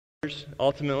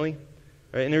ultimately.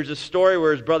 Right? And there's a story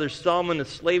where his brothers sell him into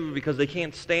slavery because they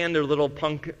can't stand their little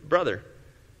punk brother.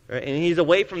 Right? And he's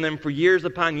away from them for years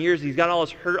upon years. He's got all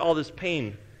this hurt, all this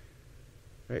pain,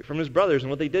 right, from his brothers and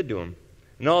what they did to him.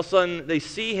 And all of a sudden, they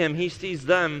see him, he sees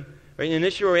them. Right? And the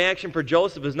initial reaction for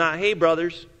Joseph is not, hey,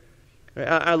 brothers, right,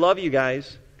 I love you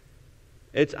guys.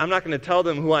 I'm not going to tell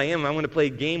them who I am. I'm going to play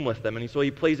a game with them. And so he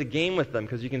plays a game with them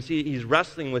because you can see he's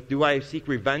wrestling with, do I seek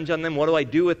revenge on them? What do I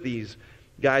do with these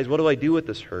guys? What do I do with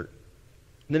this hurt?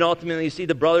 And then ultimately you see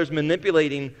the brothers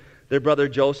manipulating their brother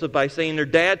Joseph by saying their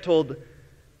dad told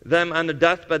them on their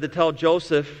deathbed to tell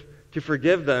Joseph to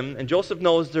forgive them. And Joseph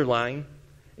knows they're lying.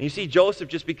 And you see Joseph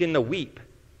just begin to weep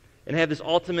and have this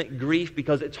ultimate grief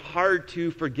because it's hard to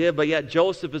forgive. But yet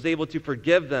Joseph is able to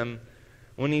forgive them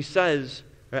when he says,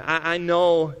 I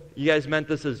know you guys meant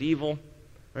this as evil,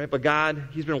 right? But God,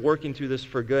 He's been working through this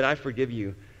for good. I forgive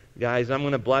you, guys. I'm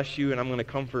going to bless you and I'm going to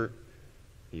comfort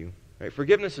you. Right?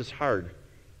 Forgiveness is hard. Right?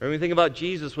 When we think about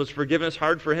Jesus, was forgiveness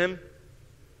hard for Him?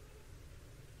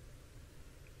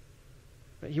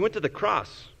 Right? He went to the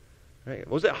cross. Right?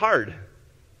 Was it hard?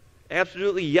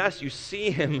 Absolutely yes. You see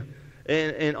Him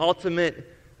in ultimate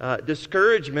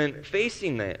discouragement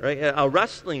facing that, right? A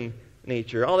wrestling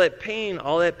nature, all that pain,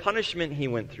 all that punishment He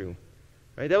went through.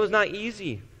 Right? That was not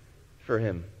easy for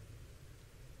Him.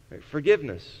 Right?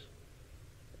 Forgiveness.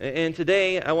 And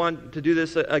today, I want to do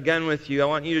this again with you. I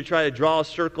want you to try to draw a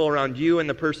circle around you and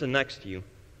the person next to you.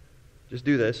 Just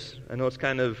do this. I know it's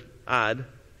kind of odd.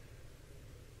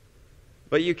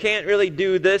 But you can't really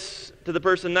do this to the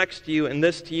person next to you and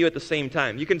this to you at the same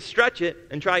time. You can stretch it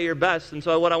and try your best. And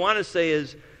so what I want to say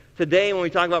is, today when we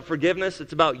talk about forgiveness,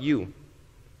 it's about you.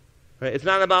 Right? It's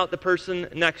not about the person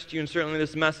next to you, and certainly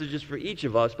this message is for each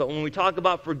of us. But when we talk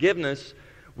about forgiveness,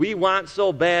 we want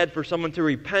so bad for someone to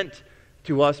repent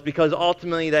to us because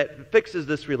ultimately that fixes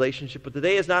this relationship. But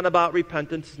today is not about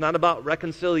repentance. It's not about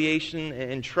reconciliation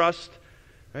and trust.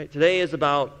 Right? Today is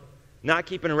about not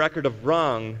keeping a record of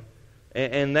wrong,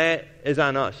 and that is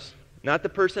on us. Not the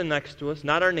person next to us,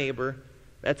 not our neighbor.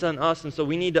 That's on us. And so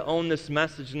we need to own this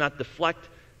message and not deflect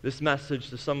this message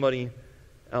to somebody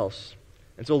else.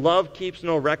 And so love keeps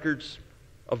no records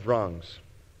of wrongs.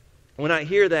 When I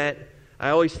hear that, I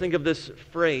always think of this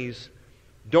phrase,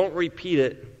 don't repeat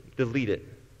it, delete it.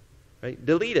 Right?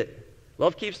 Delete it.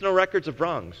 Love keeps no records of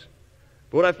wrongs.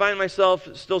 But what I find myself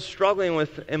still struggling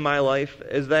with in my life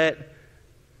is that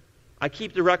I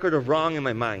keep the record of wrong in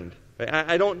my mind. Right?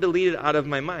 I don't delete it out of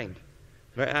my mind.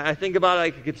 Right? I think about it, I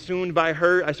get consumed by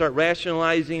hurt, I start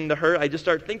rationalizing the hurt, I just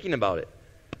start thinking about it.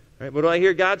 Right? But what I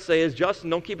hear God say is, Justin,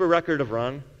 don't keep a record of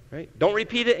wrong. Right? Don't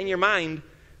repeat it in your mind.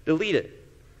 Delete it.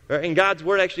 Right? And God's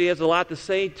Word actually has a lot to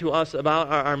say to us about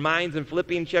our minds in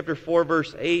Philippians chapter 4,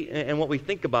 verse 8, and what we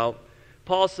think about.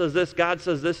 Paul says this, God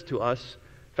says this to us.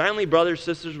 Finally, brothers,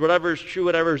 sisters, whatever is true,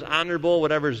 whatever is honorable,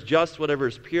 whatever is just, whatever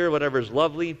is pure, whatever is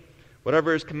lovely,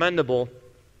 whatever is commendable,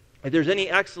 if there's any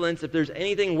excellence, if there's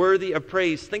anything worthy of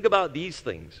praise, think about these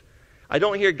things. I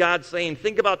don't hear God saying,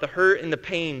 think about the hurt and the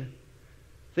pain.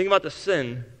 Think about the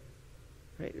sin.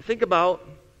 Right? Think about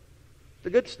the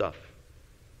good stuff.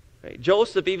 Right?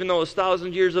 Joseph, even though it was thousands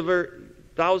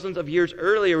of years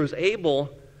earlier, was able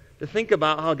to think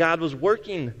about how God was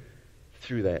working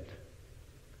through that.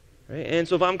 Right? And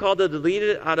so if I'm called to delete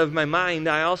it out of my mind,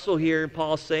 I also hear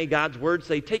Paul say, God's Word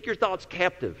say, take your thoughts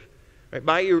captive, right?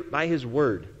 by His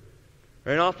Word.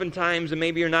 Right? And oftentimes, and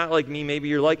maybe you're not like me, maybe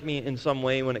you're like me in some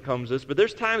way when it comes to this, but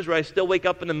there's times where I still wake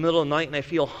up in the middle of the night and I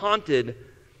feel haunted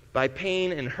by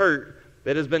pain and hurt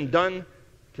that has been done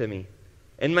to me.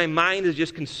 And my mind is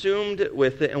just consumed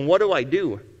with it, and what do I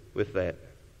do with that?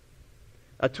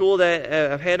 A tool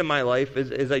that I've had in my life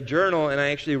is I journal, and I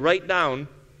actually write down,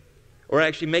 or I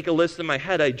actually make a list in my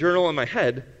head. I journal in my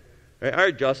head. Right? All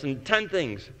right, Justin, 10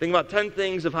 things. Think about 10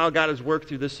 things of how God has worked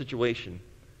through this situation.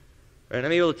 Right? And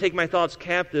I'm able to take my thoughts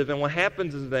captive, and what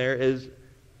happens is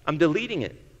I'm deleting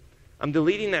it. I'm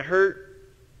deleting that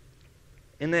hurt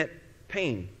and that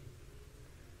pain.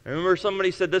 I remember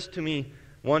somebody said this to me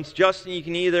once, Justin, you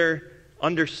can either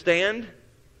understand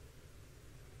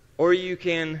or you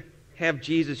can have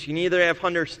Jesus. You can either have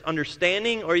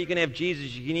understanding or you can have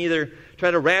Jesus. You can either try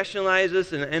to rationalize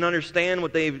this and understand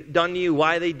what they've done to you,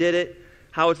 why they did it,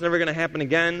 how it's never going to happen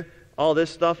again, all this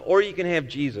stuff, or you can have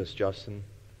Jesus, Justin.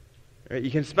 Right?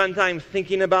 You can spend time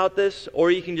thinking about this,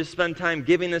 or you can just spend time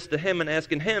giving this to Him and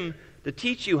asking Him to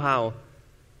teach you how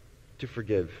to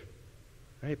forgive.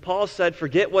 Right? Paul said,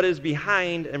 forget what is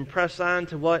behind and press on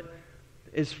to what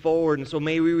is forward. And so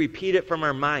may we repeat it from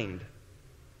our mind.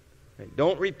 Right?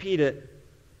 Don't repeat it,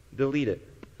 delete it.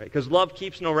 Because love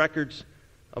keeps no records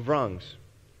of wrongs.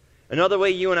 Another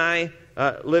way you and I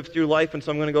lived through life, and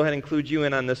so I'm going to go ahead and include you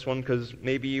in on this one because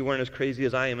maybe you weren't as crazy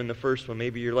as I am in the first one.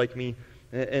 Maybe you're like me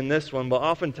in this one. But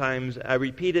oftentimes, I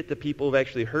repeat it to people who've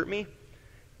actually hurt me.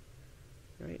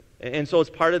 Right? And so it's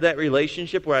part of that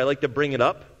relationship where I like to bring it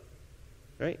up.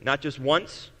 Right? Not just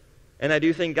once. And I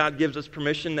do think God gives us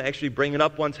permission to actually bring it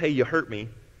up once. Hey, you hurt me.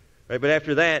 Right? But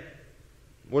after that,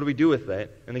 what do we do with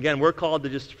that? And again, we're called to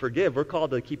just forgive. We're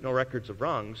called to keep no records of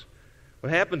wrongs.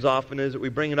 What happens often is that we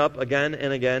bring it up again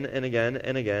and again and again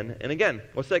and again and again.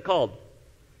 What's that called?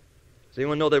 Does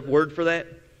anyone know the word for that?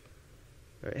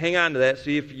 All right, hang on to that.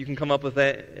 See if you can come up with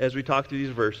that as we talk through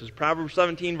these verses. Proverbs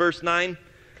 17, verse 9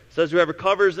 says, whoever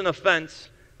covers an offense,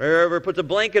 or whoever puts a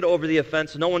blanket over the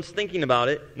offense, so no one's thinking about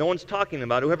it, no one's talking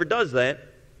about it, whoever does that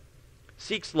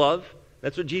seeks love.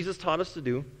 That's what Jesus taught us to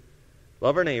do.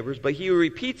 Love our neighbors. But he who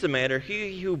repeats a matter,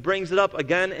 he who brings it up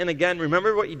again and again,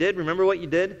 remember what you did, remember what you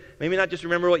did. Maybe not just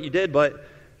remember what you did, but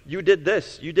you did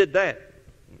this, you did that.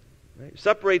 Right?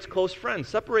 Separates close friends,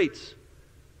 separates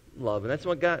love. And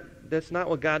that's not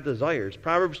what God desires.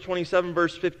 Proverbs 27,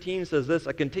 verse 15 says this,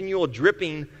 a continual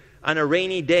dripping on a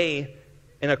rainy day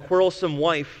and a quarrelsome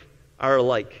wife are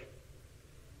alike.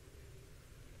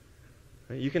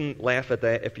 You can laugh at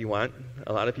that if you want.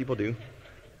 A lot of people do.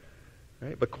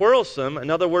 Right? But quarrelsome,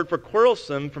 another word for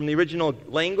quarrelsome from the original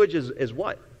language is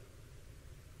what?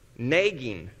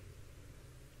 Nagging.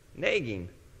 Nagging.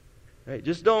 Right?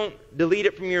 Just don't delete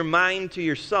it from your mind to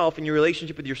yourself and your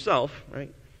relationship with yourself,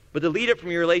 right? But delete it from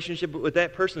your relationship with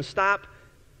that person. Stop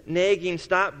nagging.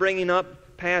 Stop bringing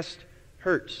up past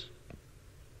hurts.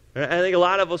 Right? I think a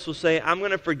lot of us will say, I'm going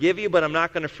to forgive you, but I'm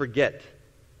not going to forget.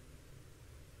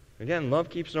 Again, love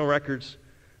keeps no records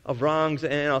of wrongs,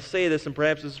 and I'll say this, and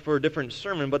perhaps this is for a different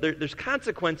sermon, but there's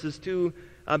consequences to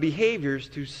behaviors,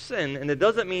 to sin, and it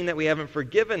doesn't mean that we haven't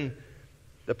forgiven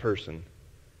the person.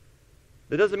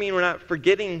 It doesn't mean we're not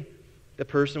forgetting the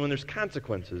person when there's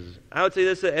consequences. I would say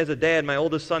this as a dad. My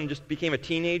oldest son just became a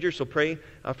teenager, so pray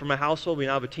for my household. We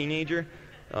now have a teenager.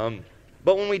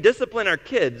 But when we discipline our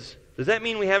kids, does that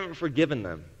mean we haven't forgiven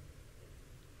them?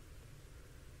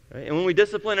 Right? And when we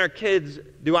discipline our kids,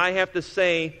 do I have to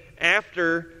say,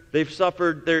 after they've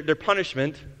suffered their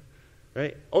punishment,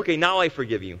 right? Okay, now I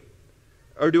forgive you.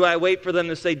 Or do I wait for them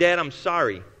to say, Dad, I'm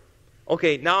sorry.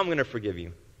 Okay, now I'm going to forgive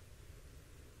you.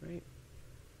 Right?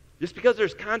 Just because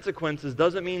there's consequences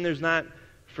doesn't mean there's not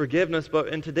forgiveness, but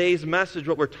in today's message,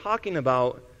 what we're talking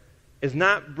about is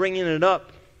not bringing it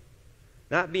up,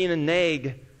 not being a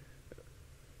nag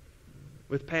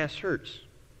with past hurts.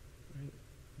 Right?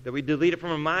 That we delete it from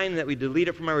our mind, that we delete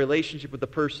it from our relationship with the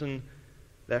person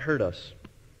that hurt us.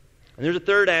 And there's a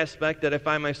third aspect that I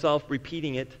find myself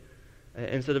repeating it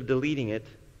instead of deleting it,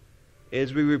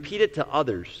 is we repeat it to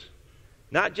others.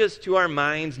 Not just to our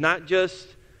minds, not just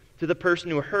to the person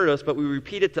who hurt us, but we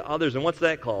repeat it to others. And what's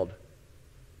that called?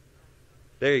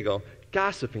 There you go.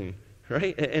 Gossiping,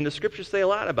 right? And the scriptures say a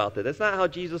lot about that. That's not how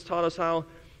Jesus taught us how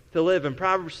to live. In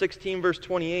Proverbs 16, verse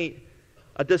 28,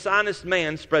 a dishonest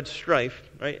man spreads strife,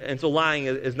 right? And so lying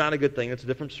is not a good thing. That's a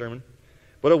different sermon.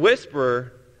 But a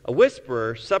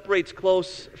whisperer separates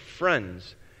close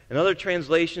friends. And other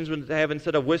translations would have,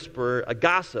 instead of whisperer, a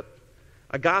gossip.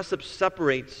 A gossip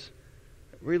separates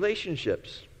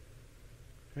relationships.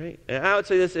 Right? And I would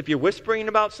say this, if you're whispering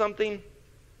about something,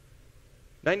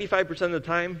 95% of the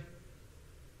time,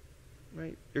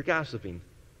 right, you're gossiping.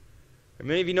 And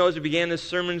many of you know as we began this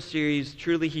sermon series,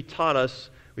 truly he taught us,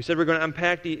 we said we're going to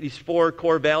unpack these 4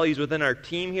 core values within our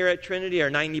team here at Trinity, our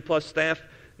 90-plus staff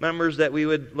members, that we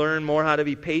would learn more how to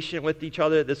be patient with each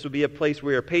other. This would be a place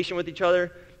where we are patient with each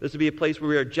other. This would be a place where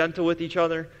we are gentle with each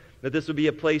other. That this would be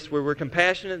a place where we're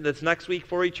compassionate. That's next week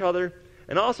for each other.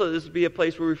 And also this would be a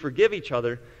place where we forgive each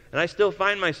other. And I still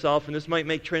find myself, and this might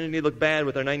make Trinity look bad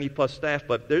with our 90-plus staff,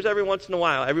 but there's every once in a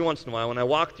while, when I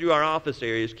walk through our office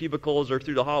areas, cubicles, or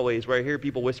through the hallways where I hear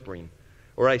people whispering,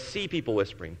 or I see people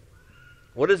whispering.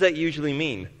 What does that usually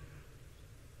mean?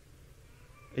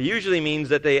 It usually means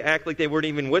that they act like they weren't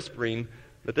even whispering,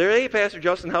 but they're, hey, Pastor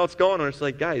Justin, how it's going? And it's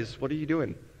like, guys, what are you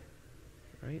doing?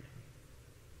 Right?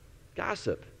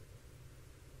 Gossip.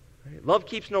 Right? Love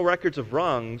keeps no records of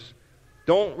wrongs.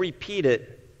 Don't repeat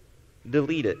it.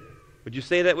 Delete it. Would you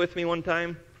say that with me one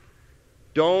time?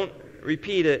 Don't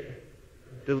repeat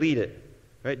it. Delete it.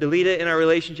 Right? Delete it in our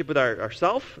relationship with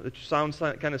ourselves, which sounds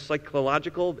kind of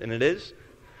psychological, and it is.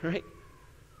 Right?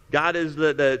 God is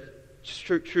the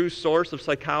true source of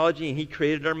psychology, and he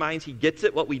created our minds. He gets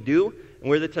it, what we do, and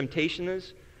where the temptation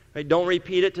is. Right? Don't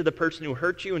repeat it to the person who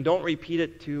hurt you, and don't repeat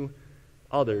it to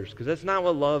others, because that's not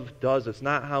what love does. It's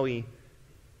not how he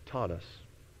taught us.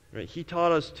 Right? He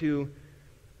taught us to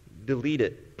delete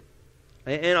it.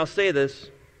 And I'll say this,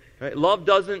 Right? Love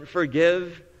doesn't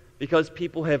forgive because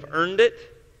people have earned it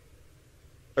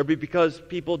or because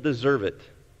people deserve it.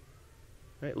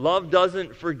 Right? Love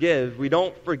doesn't forgive. We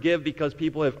don't forgive because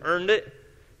people have earned it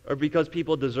or because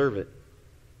people deserve it.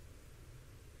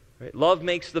 Right? Love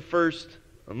makes the first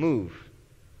move.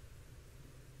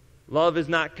 Love is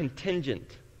not contingent.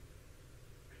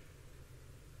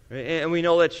 Right? And we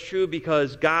know that's true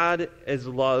because God is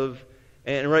love,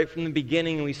 and right from the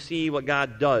beginning we see what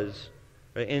God does.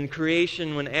 Right? In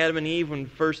creation, when Adam and Eve, when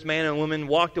first man and woman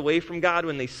walked away from God,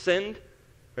 when they sinned,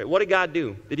 right, what did God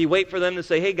do? Did he wait for them to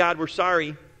say, hey, God, we're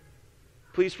sorry.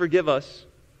 Please forgive us?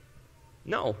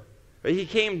 No. Right? He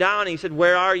came down and he said,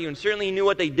 where are you? And certainly he knew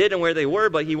what they did and where they were,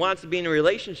 but he wants to be in a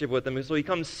relationship with them. And so he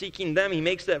comes seeking them. He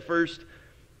makes that first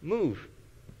move.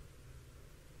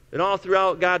 And all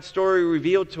throughout God's story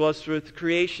revealed to us with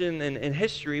creation and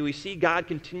history, we see God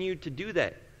continue to do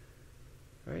that.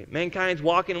 Right? Mankind's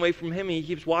walking away from him, and he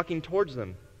keeps walking towards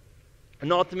them.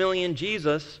 And ultimately in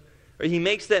Jesus, right, he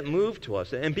makes that move to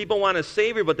us. And people want a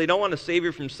Savior, but they don't want a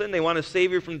Savior from sin. They want a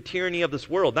Savior from the tyranny of this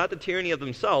world, not the tyranny of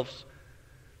themselves.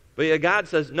 But yet God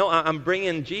says, no, I'm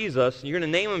bringing Jesus, and you're going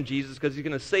to name him Jesus because he's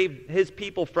going to save his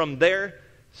people from their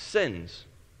sins.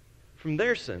 From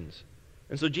their sins.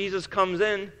 And so Jesus comes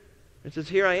in and says,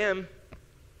 here I am.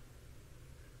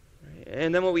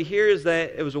 And then what we hear is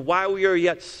that it was while we are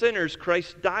yet sinners,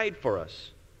 Christ died for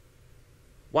us.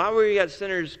 While we were yet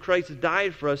sinners, Christ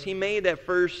died for us. He made that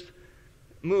first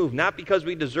move, not because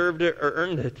we deserved it or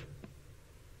earned it.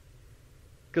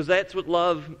 Because that's what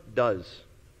love does.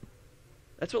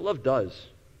 That's what love does.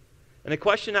 And a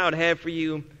question I would have for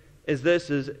you is this,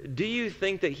 do you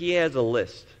think that he has a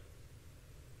list?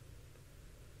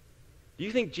 Do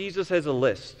you think Jesus has a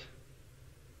list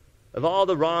of all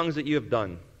the wrongs that you have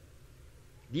done?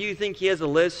 Do you think he has a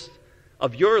list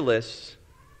of your lists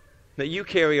that you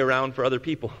carry around for other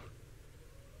people?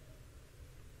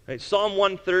 Right? Psalm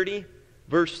 130,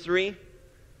 verse 3.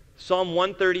 Psalm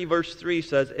 130, verse 3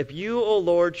 says, if you, O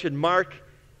Lord, should mark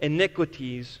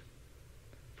iniquities,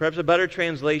 perhaps a better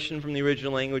translation from the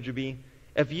original language would be,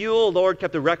 if you, O Lord,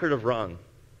 kept a record of wrong,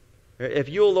 right? If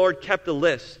you, O Lord, kept a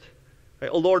list, right?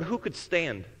 O Lord, who could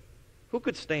stand? Who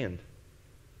could stand?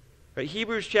 Right?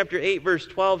 Hebrews chapter 8, verse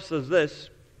 12 says this,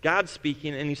 God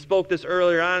speaking, and he spoke this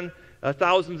earlier on,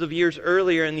 thousands of years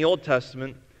earlier in the Old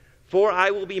Testament, for I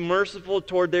will be merciful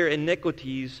toward their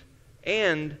iniquities,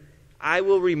 and I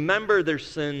will remember their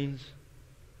sins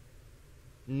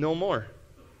no more.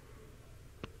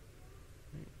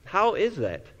 How is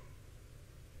that?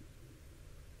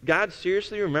 God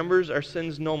seriously remembers our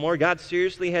sins no more? God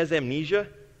seriously has amnesia?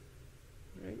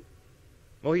 Right?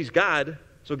 Well, he's God,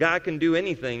 so God can do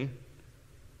anything.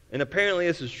 And apparently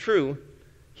this is true.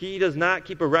 He does not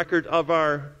keep a record of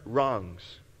our wrongs.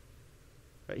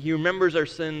 Right? He remembers our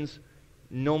sins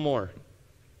no more.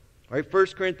 Right? 1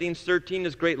 Corinthians 13,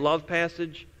 this great love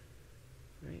passage.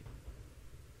 Right?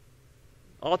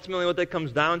 Ultimately what that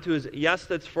comes down to is, yes,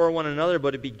 that's for one another,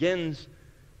 but it begins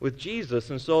with Jesus.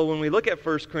 And so when we look at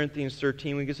 1 Corinthians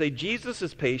 13, we can say Jesus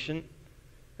is patient.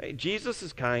 Right? Jesus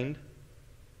is kind.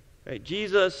 Right?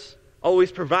 Jesus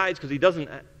always provides because he doesn't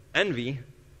envy.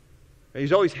 Right?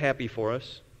 He's always happy for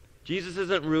us. Jesus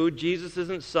isn't rude. Jesus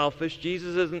isn't selfish.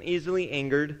 Jesus isn't easily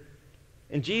angered.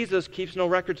 And Jesus keeps no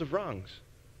records of wrongs.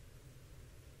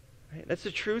 Right? That's the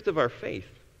truth of our faith.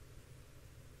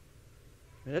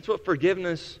 And that's what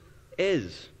forgiveness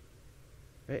is.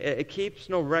 Right? It keeps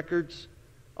no records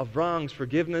of wrongs.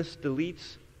 Forgiveness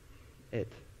deletes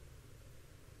it.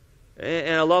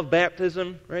 And I love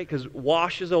baptism, right? Because it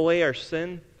washes away our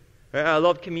sin. Right? I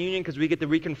love communion because we get to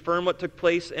reconfirm what took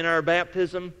place in our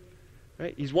baptism.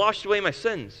 Right? He's washed away my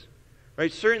sins.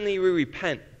 Right? Certainly we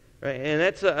repent. Right? And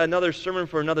that's another sermon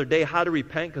for another day, how to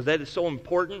repent, because that is so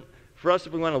important for us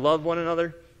if we want to love one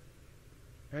another.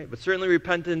 Right? But certainly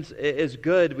repentance is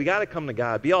good. We got to come to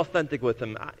God. Be authentic with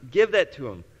him. Give that to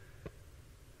him.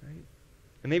 Right?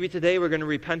 And maybe today we're going to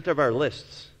repent of our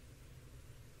lists.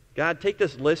 God, take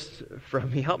this list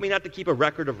from me. Help me not to keep a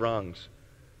record of wrongs.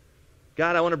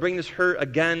 God, I want to bring this hurt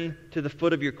again to the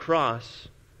foot of your cross.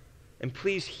 And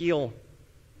please heal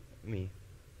me.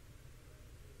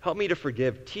 Help me to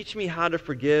forgive. Teach me how to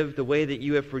forgive the way that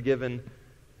you have forgiven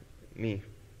me.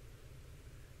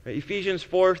 Right, Ephesians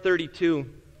 4:32.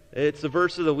 It's the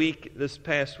verse of the week, this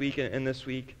past week and this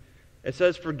week. It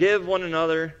says, forgive one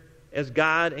another as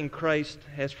God in Christ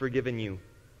has forgiven you.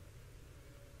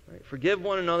 Right? Forgive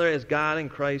one another as God in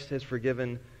Christ has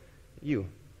forgiven you.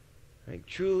 Right?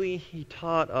 Truly, he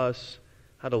taught us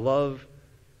how to love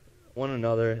one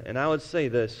another. And I would say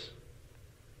this,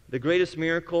 the greatest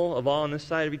miracle of all on this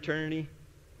side of eternity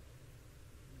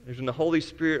is when the Holy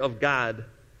Spirit of God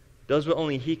does what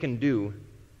only He can do,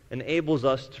 enables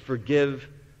us to forgive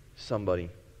somebody.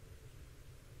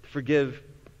 To forgive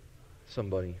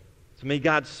somebody. So may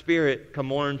God's Spirit come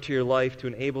more into your life to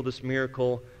enable this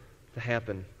miracle to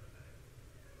happen.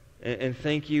 And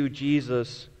thank you,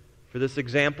 Jesus, for this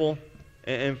example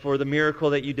and for the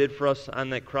miracle that you did for us on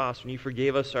that cross when you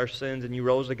forgave us our sins and you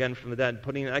rose again from the dead,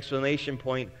 putting an exclamation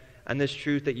point on this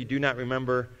truth that you do not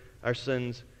remember our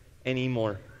sins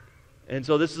anymore. And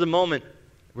so this is a moment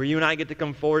where you and I get to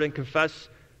come forward and confess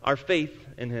our faith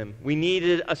in Him. We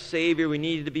needed a Savior. We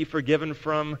needed to be forgiven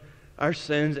from our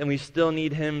sins, and we still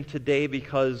need Him today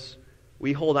because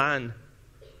we hold on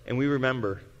and we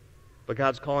remember. But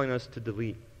God's calling us to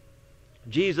delete.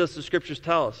 Jesus, the Scriptures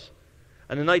tell us,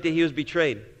 on the night that He was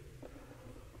betrayed,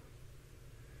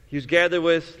 He was gathered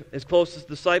with His closest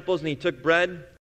disciples, and He took bread,